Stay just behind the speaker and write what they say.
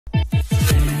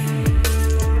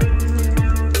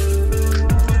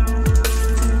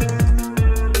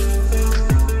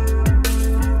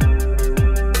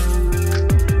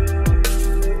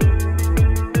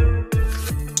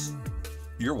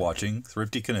watching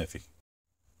Thrifty Kaniffy.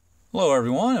 Hello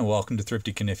everyone and welcome to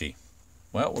Thrifty Kaniffy.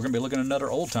 Well, we're going to be looking at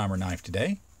another old-timer knife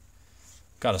today.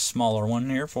 Got a smaller one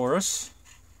here for us.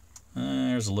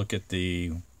 There's a look at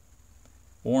the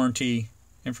warranty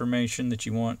information that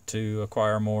you want to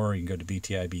acquire more. You can go to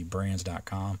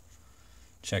btibrands.com.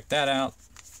 Check that out.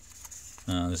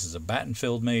 This is a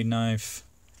Battenfield made knife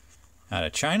out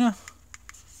of China.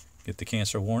 Get the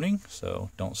cancer warning, so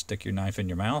don't stick your knife in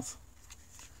your mouth.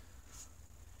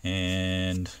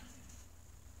 And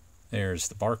there's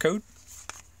the barcode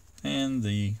and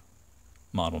the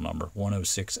model number,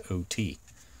 106OT.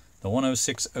 The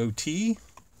 106OT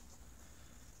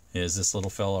is this little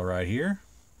fella right here.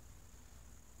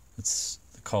 It's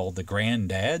called the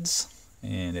Grandad's,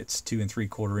 and it's 2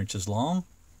 3/4 inches long.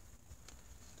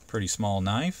 Pretty small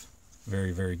knife.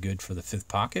 Very, very good for the fifth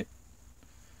pocket.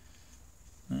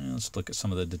 And let's look at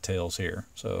some of the details here.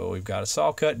 So we've got a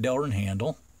sawcut Delrin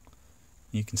handle.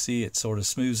 You can see it sort of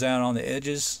smooths out on the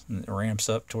edges and it ramps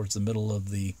up towards the middle of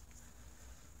the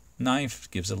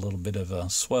knife. Gives it a little bit of a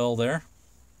swell there.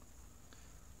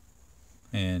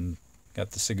 And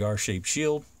got the cigar shaped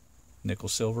shield, nickel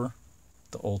silver,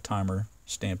 the old timer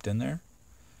stamped in there.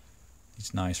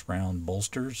 These nice round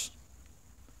bolsters.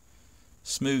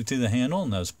 Smooth to the handle,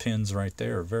 and those pins right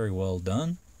there are very well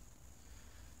done.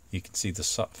 You can see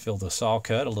feel the saw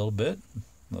cut a little bit,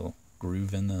 little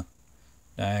groove in the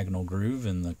diagonal groove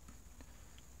in the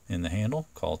handle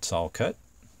called saw cut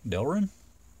Delrin.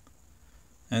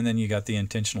 And then you got the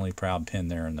intentionally proud pin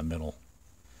there in the middle.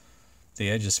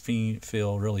 The edges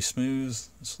feel really smooth.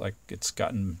 It's like it's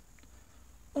gotten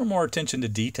a little more attention to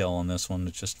detail on this one.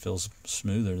 It just feels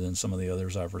smoother than some of the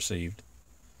others I've received.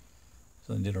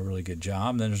 So they did a really good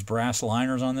job. Then there's brass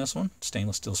liners on this one,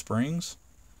 stainless steel springs,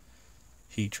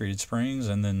 heat treated springs,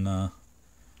 and then not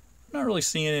really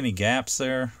seeing any gaps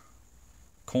there.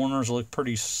 Corners look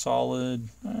pretty solid,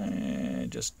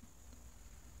 just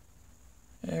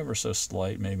ever so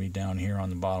slight maybe down here on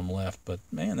the bottom left, but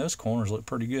man, those corners look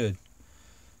pretty good.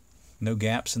 No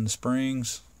gaps in the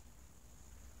springs.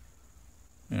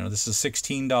 You know, this is a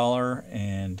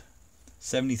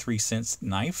 $16.73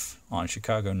 knife on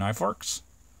Chicago Knife Works.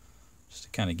 Just to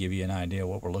kind of give you an idea of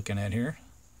what we're looking at here.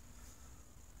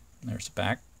 There's the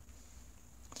back.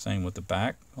 Same with the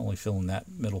back, only filling that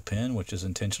middle pin, which is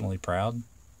intentionally proud.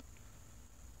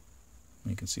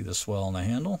 You can see the swell on the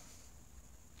handle.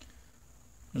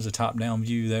 There's a top-down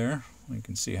view there. You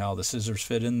can see how the scissors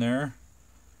fit in there.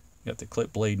 You got the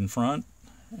clip blade in front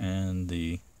and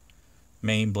the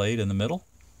main blade in the middle.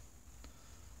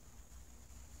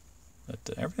 But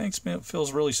everything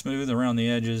feels really smooth around the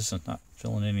edges and not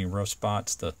feeling any rough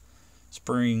spots. The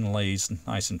spring lays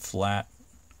nice and flat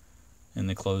in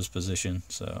the closed position.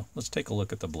 So let's take a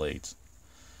look at the blades.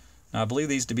 Now I believe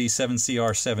these to be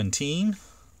 7CR17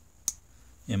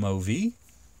 MOV,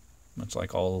 much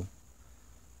like all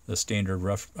the standard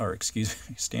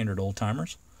standard old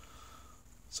timers.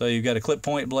 So you've got a clip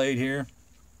point blade here.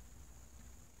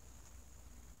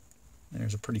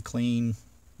 There's a pretty clean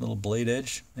little blade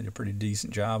edge. Did a pretty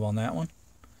decent job on that one.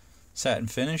 Satin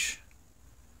finish.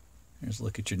 Here's a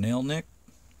look at your nail nick.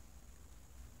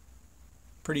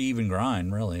 Pretty even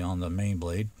grind really on the main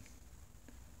blade.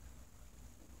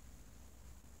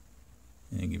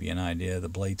 And give you an idea of the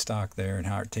blade stock there and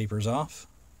how it tapers off.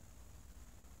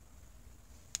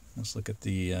 Let's look at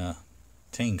the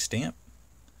Tang stamp.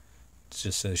 It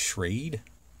just says Schrade.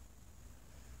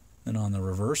 Then on the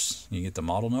reverse you get the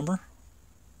model number,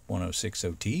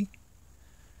 106OT.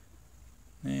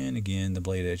 And again, the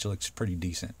blade edge looks pretty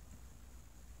decent.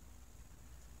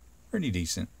 Pretty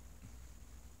decent.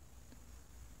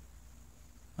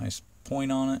 Nice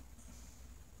point on it.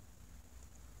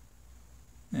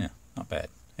 Yeah, not bad.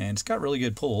 And it's got really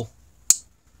good pull.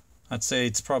 I'd say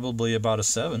it's probably about a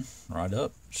 7, right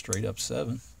up, straight up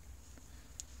 7.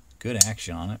 Good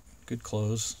action on it, good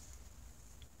close.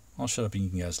 I'll shut up and you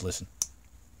can guys listen.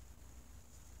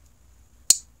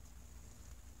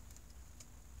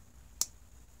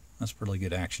 That's really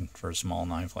good action for a small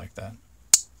knife like that.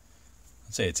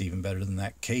 I'd say it's even better than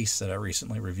that case that I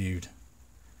recently reviewed.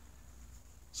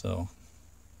 So,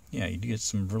 yeah, you do get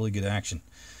some really good action.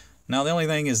 Now, the only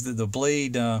thing is that the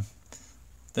blade, the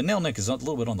nail nick is a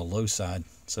little bit on the low side,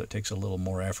 so it takes a little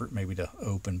more effort maybe to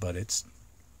open, but it's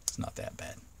not that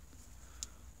bad.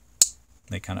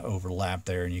 They kind of overlap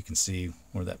there, and you can see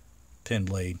where that pin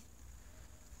blade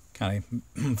kind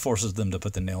of forces them to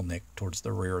put the nail nick towards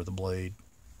the rear of the blade.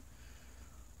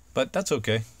 But that's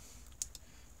okay.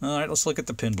 All right, let's look at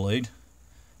the pin blade.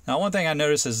 Now, one thing I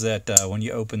notice is that when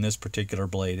you open this particular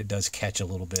blade, it does catch a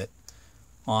little bit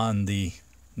on the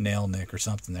nail nick or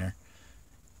something there.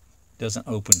 doesn't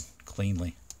open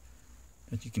cleanly.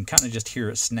 But you can kind of just hear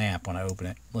it snap when I open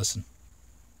it. Listen.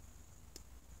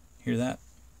 Hear that?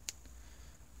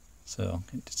 So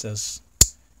it does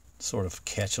sort of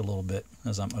catch a little bit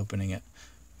as I'm opening it.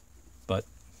 But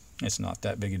it's not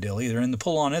that big a deal either. And the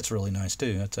pull on it's really nice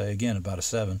too. I'd say again about a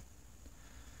 7.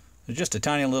 It's just a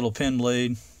tiny little pin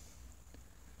blade.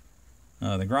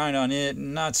 The grind on it,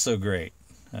 not so great.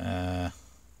 I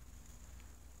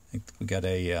think we got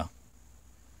a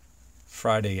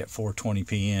Friday at 4:20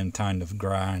 p.m. kind of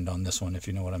grind on this one, if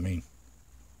you know what I mean.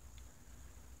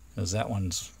 Because that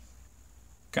one's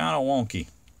kind of wonky.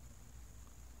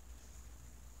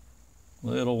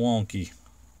 Little wonky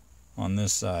on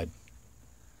this side.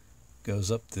 Goes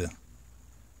up the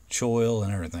choil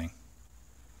and everything.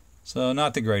 So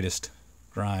not the greatest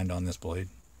grind on this blade.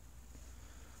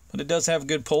 But it does have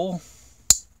good pull.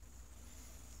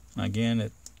 Again,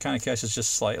 it kind of catches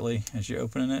just slightly as you're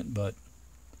opening it, but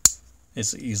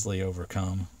it's easily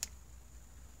overcome.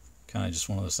 Kind of just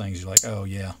one of those things you're like, oh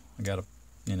yeah, I gotta,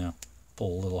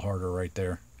 pull a little harder right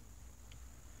there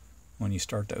when you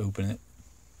start to open it.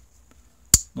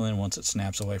 Well, then once it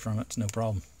snaps away from it, it's no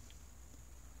problem.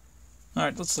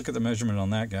 Alright, let's look at the measurement on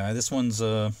that guy. This one's,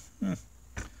 we'll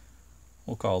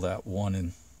call that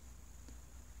 1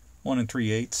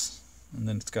 3/8, and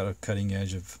then it's got a cutting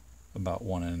edge of about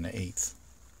 1 1/8.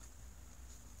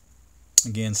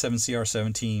 Again,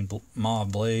 7CR17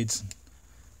 mauve blades.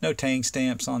 No tang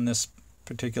stamps on this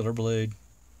particular blade,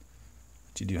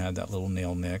 but you do have that little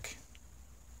nail nick.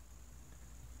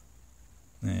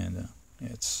 And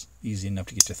it's easy enough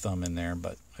to get your thumb in there,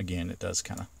 but again, it does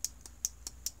kind of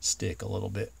stick a little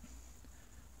bit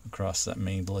across that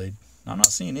main blade. I'm not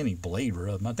seeing any blade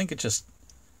rub. I think it's just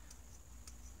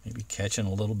maybe catching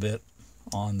a little bit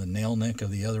on the nail nick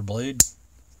of the other blade.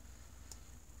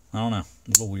 I don't know, a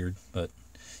little weird, but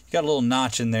you got a little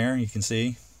notch in there, you can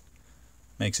see.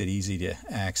 Makes it easy to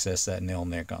access that nail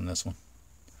nick on this one.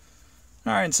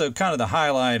 Alright, and so kind of the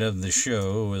highlight of the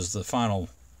show is the final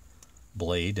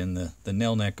blade, and the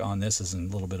nail nick on this is in a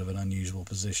little bit of an unusual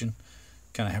position.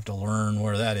 Kind of have to learn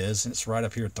where that is. It's right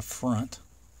up here at the front.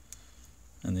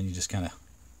 And then you just kind of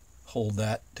hold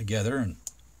that together and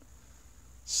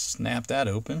snap that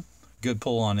open. Good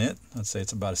pull on it. I'd say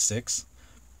it's about a 6.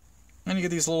 And you get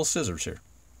these little scissors here.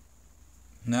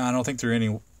 Now, I don't think they're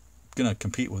going to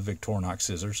compete with Victorinox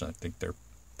scissors. I think their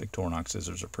Victorinox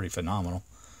scissors are pretty phenomenal.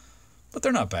 But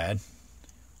they're not bad.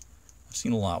 I've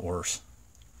seen a lot worse.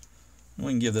 And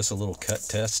we can give this a little cut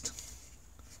test.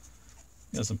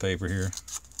 Got some paper here.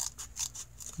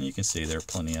 And you can see they're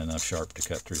plenty enough sharp to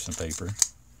cut through some paper.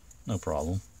 No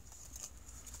problem.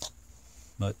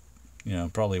 But,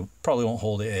 probably won't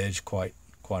hold the edge quite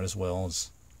as well as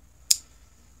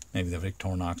maybe the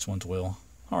Victorinox ones will.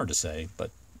 Hard to say,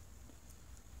 but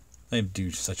they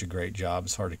do such a great job.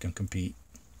 It's hard to compete.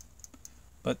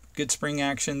 But good spring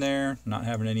action there. Not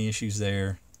having any issues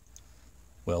there.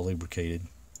 Well lubricated.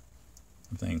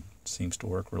 Everything seems to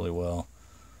work really well.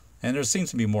 And there seems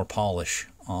to be more polish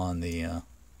on the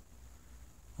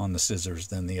scissors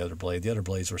than the other blade. The other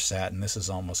blades were satin. This has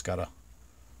almost got a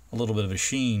little bit of a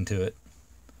sheen to it.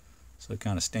 So it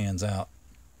kind of stands out.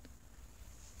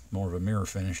 More of a mirror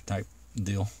finish type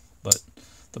deal. But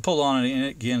the pull on it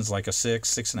again is like a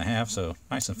 6, 6.5, so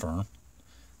nice and firm.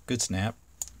 Good snap.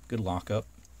 Good lockup.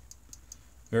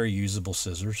 Very usable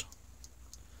scissors.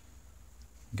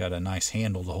 Got a nice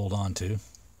handle to hold on to.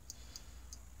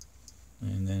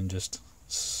 And then just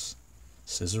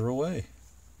scissor away.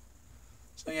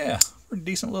 So yeah, pretty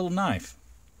decent little knife.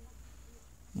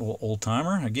 Little old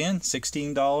timer. Again,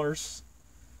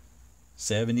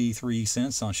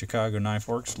 $16.73 on Chicago Knife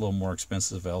Works. A little more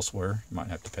expensive elsewhere. You might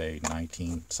have to pay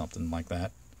 $19 something like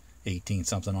that. $18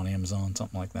 something on Amazon,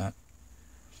 something like that.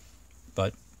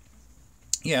 But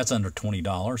yeah, it's under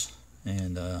 $20.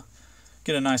 And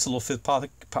get a nice little fifth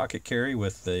pocket carry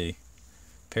with a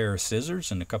pair of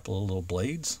scissors and a couple of little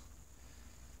blades.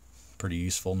 Pretty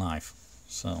useful knife.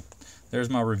 So there's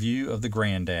my review of the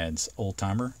Grandad's Old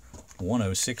Timer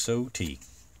 106OT.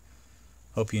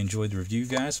 Hope you enjoyed the review,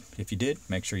 guys. If you did,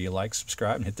 make sure you like,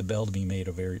 subscribe, and hit the bell to be made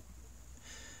of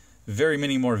very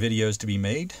many more videos to be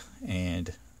made.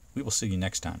 And we will see you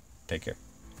next time. Take care.